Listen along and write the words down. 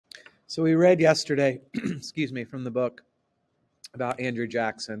So we read yesterday, excuse me, from the book about Andrew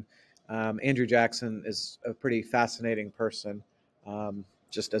Jackson. Andrew Jackson is a pretty fascinating person,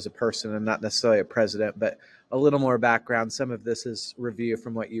 just as a person and not necessarily a president, but a little more background. Some of this is review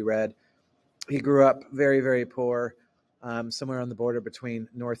from what you read. He grew up very, very poor, somewhere on the border between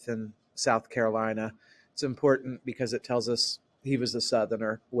North and South Carolina. It's important because it tells us he was a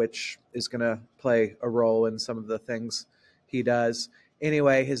Southerner, which is going to play a role in some of the things he does.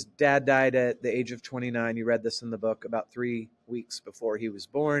 Anyway, his dad died at the age of 29. You read this in the book, about 3 weeks before he was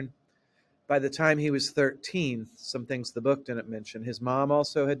born. By the time he was 13, some things the book didn't mention, his mom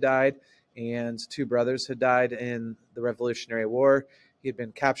also had died, and two brothers had died in the Revolutionary War. He had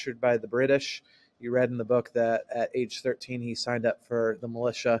been captured by the British. You read in the book that at age 13, he signed up for the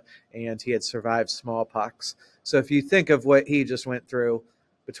militia, and he had survived smallpox. So if you think of what he just went through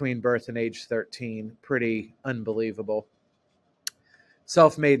between birth and age 13, pretty unbelievable.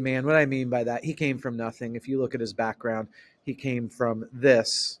 Self-made man. What I mean by that, he came from nothing. If you look at his background, he came from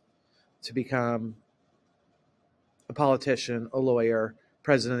this to become a politician, a lawyer,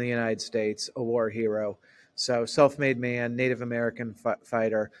 president of the United States, a war hero. So self-made man, Native American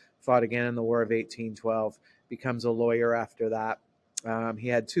fighter, fought again in the War of 1812, becomes a lawyer after that. He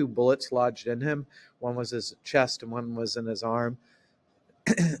had 2 bullets lodged in him. One was his chest and one was in his arm.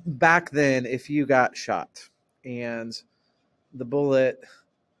 Back then, if you got shot and the bullet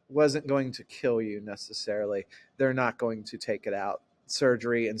wasn't going to kill you necessarily, they're not going to take it out.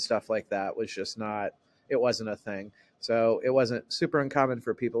 Surgery and stuff like that was just not, it wasn't a thing. So it wasn't super uncommon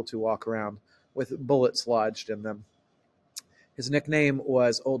for people to walk around with bullets lodged in them. His nickname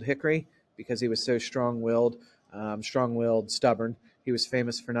was Old Hickory because he was so strong-willed, stubborn. He was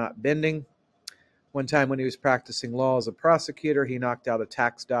famous for not bending. One time when he was practicing law as a prosecutor, he knocked out a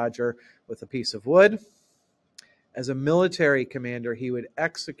tax dodger with a piece of wood. As a military commander, he would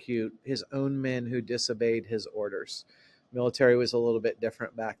execute his own men who disobeyed his orders. Military was a little bit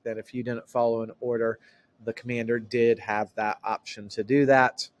different back then. If you didn't follow an order, the commander did have that option to do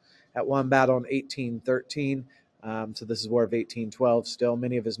that. At one battle in 1813, so this is War of 1812 still,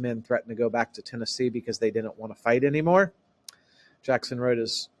 many of his men threatened to go back to Tennessee because they didn't want to fight anymore. Jackson rode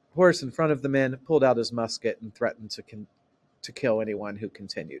his horse in front of the men, pulled out his musket, and threatened to kill anyone who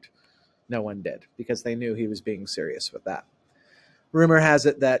continued. No one did because they knew he was being serious with that. Rumor has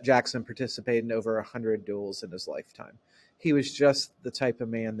it that Jackson participated in over 100 duels in his lifetime. He was just the type of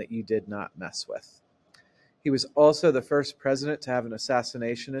man that you did not mess with. He was also the first president to have an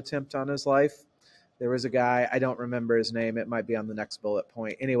assassination attempt on his life. There was a guy, I don't remember his name, it might be on the next bullet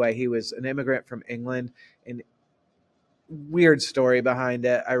point. Anyway, he was an immigrant from England, and weird story behind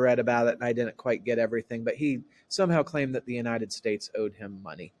it. I read about it and I didn't quite get everything, but he somehow claimed that the United States owed him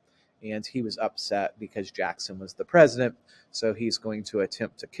money. And he was upset because Jackson was the president, so he's going to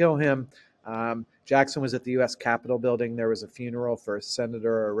attempt to kill him. Jackson was at the U.S. Capitol building. There was a funeral for a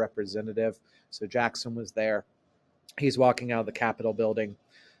senator or a representative, so Jackson was there. He's walking out of the Capitol building.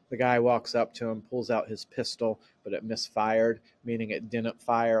 The guy walks up to him, pulls out his pistol, but it misfired, meaning it didn't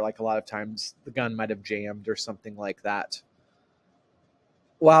fire. Like a lot of times the gun might have jammed or something like that.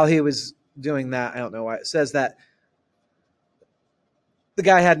 While he was doing that, I don't know why it says that, the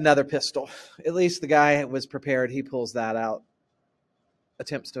guy had another pistol. At least the guy was prepared. He pulls that out,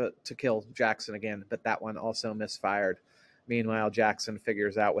 attempts to kill Jackson again, but that one also misfired. Meanwhile, Jackson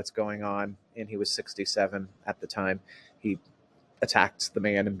figures out what's going on, and he was 67 at the time. He attacked the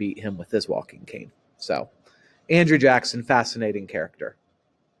man and beat him with his walking cane. So, Andrew Jackson, fascinating character.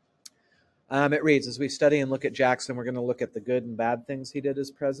 It reads, as we study and look at Jackson, we're going to look at the good and bad things he did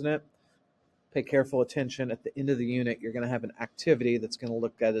as president. Pay careful attention. At the end of the unit, you're going to have an activity that's going to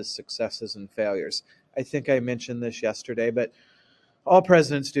look at his successes and failures. I think I mentioned this yesterday, but all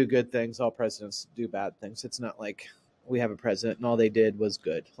presidents do good things. All presidents do bad things. It's not like we have a president and all they did was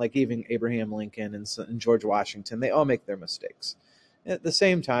good. Like even Abraham Lincoln and George Washington, they all make their mistakes. At the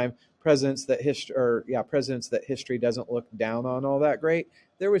same time, presidents that history doesn't look down on all that great,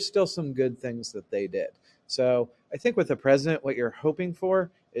 there was still some good things that they did. So I think with a president, what you're hoping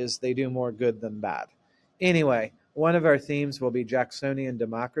for is they do more good than bad. Anyway, one of our themes will be Jacksonian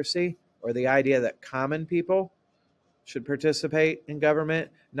democracy, or the idea that common people should participate in government,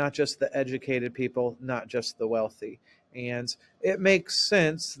 not just the educated people, not just the wealthy. And it makes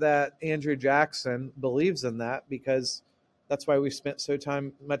sense that Andrew Jackson believes in that because that's why we spent so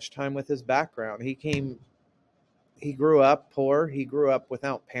much time with his background. He grew up poor. He grew up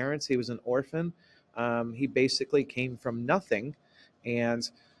without parents. He was an orphan. He basically came from nothing. And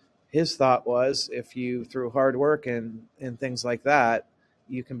his thought was, if you, through hard work and things like that,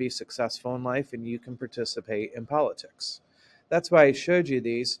 you can be successful in life and you can participate in politics. That's why I showed you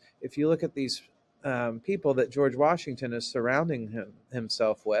these. If you look at these people that George Washington is surrounding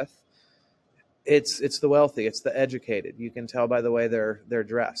himself with, it's the wealthy, it's the educated. You can tell by the way they're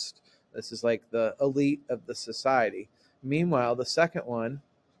dressed. This is like the elite of the society. Meanwhile, the second one,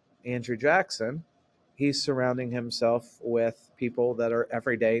 Andrew Jackson, he's surrounding himself with people that are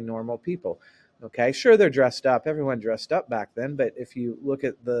everyday normal people. Okay, sure, they're dressed up. Everyone dressed up back then, but if you look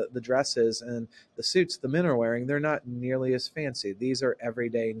at the dresses and the suits the men are wearing, they're not nearly as fancy. These are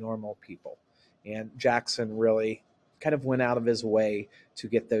everyday normal people. And Jackson really kind of went out of his way to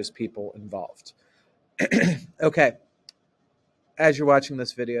get those people involved. Okay, as you're watching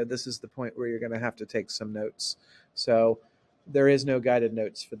this video, this is the point where you're going to have to take some notes. So there is no guided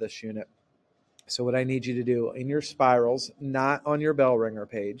notes for this unit. So what I need you to do in your spirals, not on your bell ringer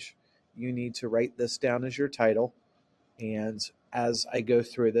page, you need to write this down as your title. And as I go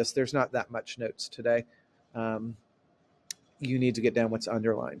through this, there's not that much notes today. You need to get down what's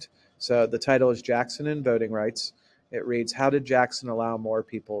underlined. So the title is Jackson and Voting Rights. It reads, how did Jackson allow more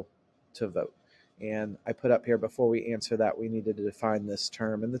people to vote? And I put up here, before we answer that, we needed to define this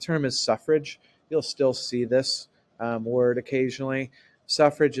term. And the term is suffrage. You'll still see this word occasionally.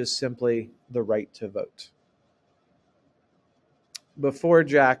 Suffrage is simply the right to vote. Before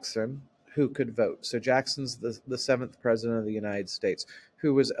Jackson, who could vote? So Jackson's the seventh president of the United States.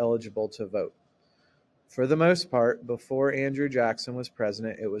 Who was eligible to vote? For the most part, before Andrew Jackson was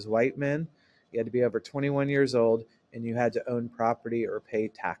president, it was white men. You had to be over 21 years old, and you had to own property or pay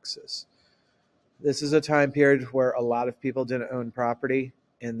taxes. This is a time period where a lot of people didn't own property,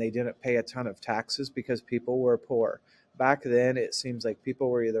 and they didn't pay a ton of taxes because people were poor. Back then, it seems like people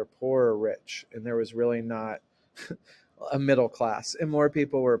were either poor or rich, and there was really not a middle class, and more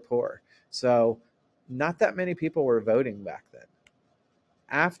people were poor. So not that many people were voting back then.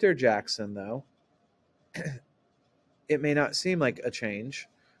 After Jackson, though, it may not seem like a change,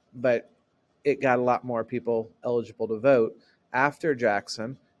 but it got a lot more people eligible to vote. After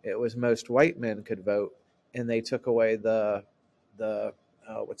Jackson, it was most white men could vote, and they took away the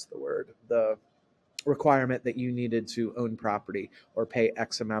requirement that you needed to own property or pay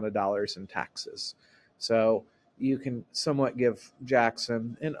X amount of dollars in taxes. So you can somewhat give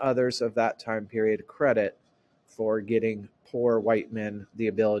Jackson and others of that time period credit for getting poor white men the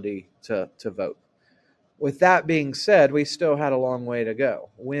ability to vote. With that being said, we still had a long way to go.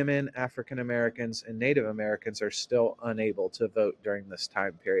 Women, African Americans, and Native Americans are still unable to vote during this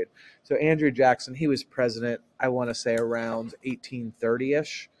time period. So Andrew Jackson, he was president, I want to say around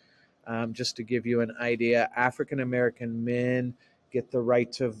 1830-ish. Just to give you an idea, African American men get the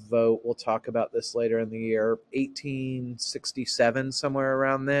right to vote. We'll talk about this later in the year. 1867, somewhere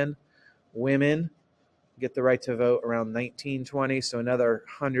around then. Women get the right to vote around 1920, so another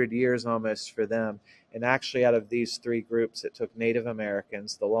 100 years almost for them. And actually, out of these three groups, it took Native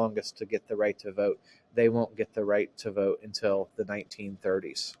Americans the longest to get the right to vote. They won't get the right to vote until the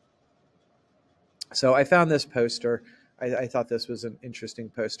 1930s. So I found this poster. I thought this was an interesting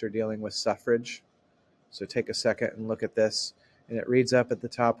poster dealing with suffrage. So take a second and look at this. And it reads up at the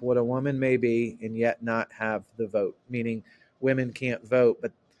top, what a woman may be and yet not have the vote, meaning women can't vote,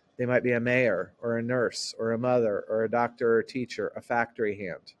 but they might be a mayor or a nurse or a mother or a doctor or a teacher, a factory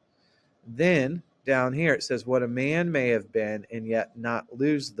hand. Then down here it says what a man may have been and yet not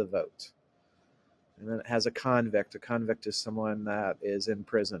lose the vote. And then it has a convict. A convict is someone that is in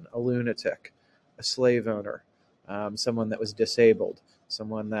prison, a lunatic, a slave owner, someone that was disabled,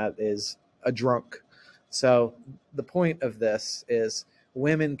 someone that is a drunk. So the point of this is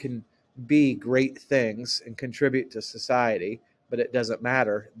women can be great things and contribute to society, but it doesn't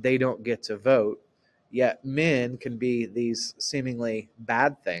matter. They don't get to vote. Yet men can be these seemingly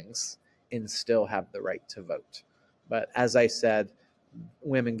bad things and still have the right to vote. But as I said,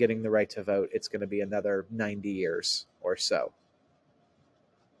 women getting the right to vote, it's going to be another 90 years or so.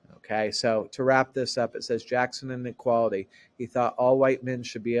 Okay, so to wrap this up, it says Jackson and equality. He thought all white men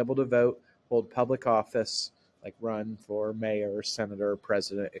should be able to vote, hold public office, like run for mayor, senator,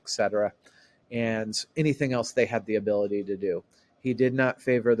 president, etc., and anything else they had the ability to do. He did not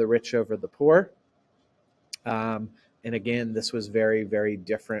favor the rich over the poor. And again, this was very, very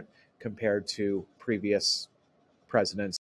different compared to previous presidents.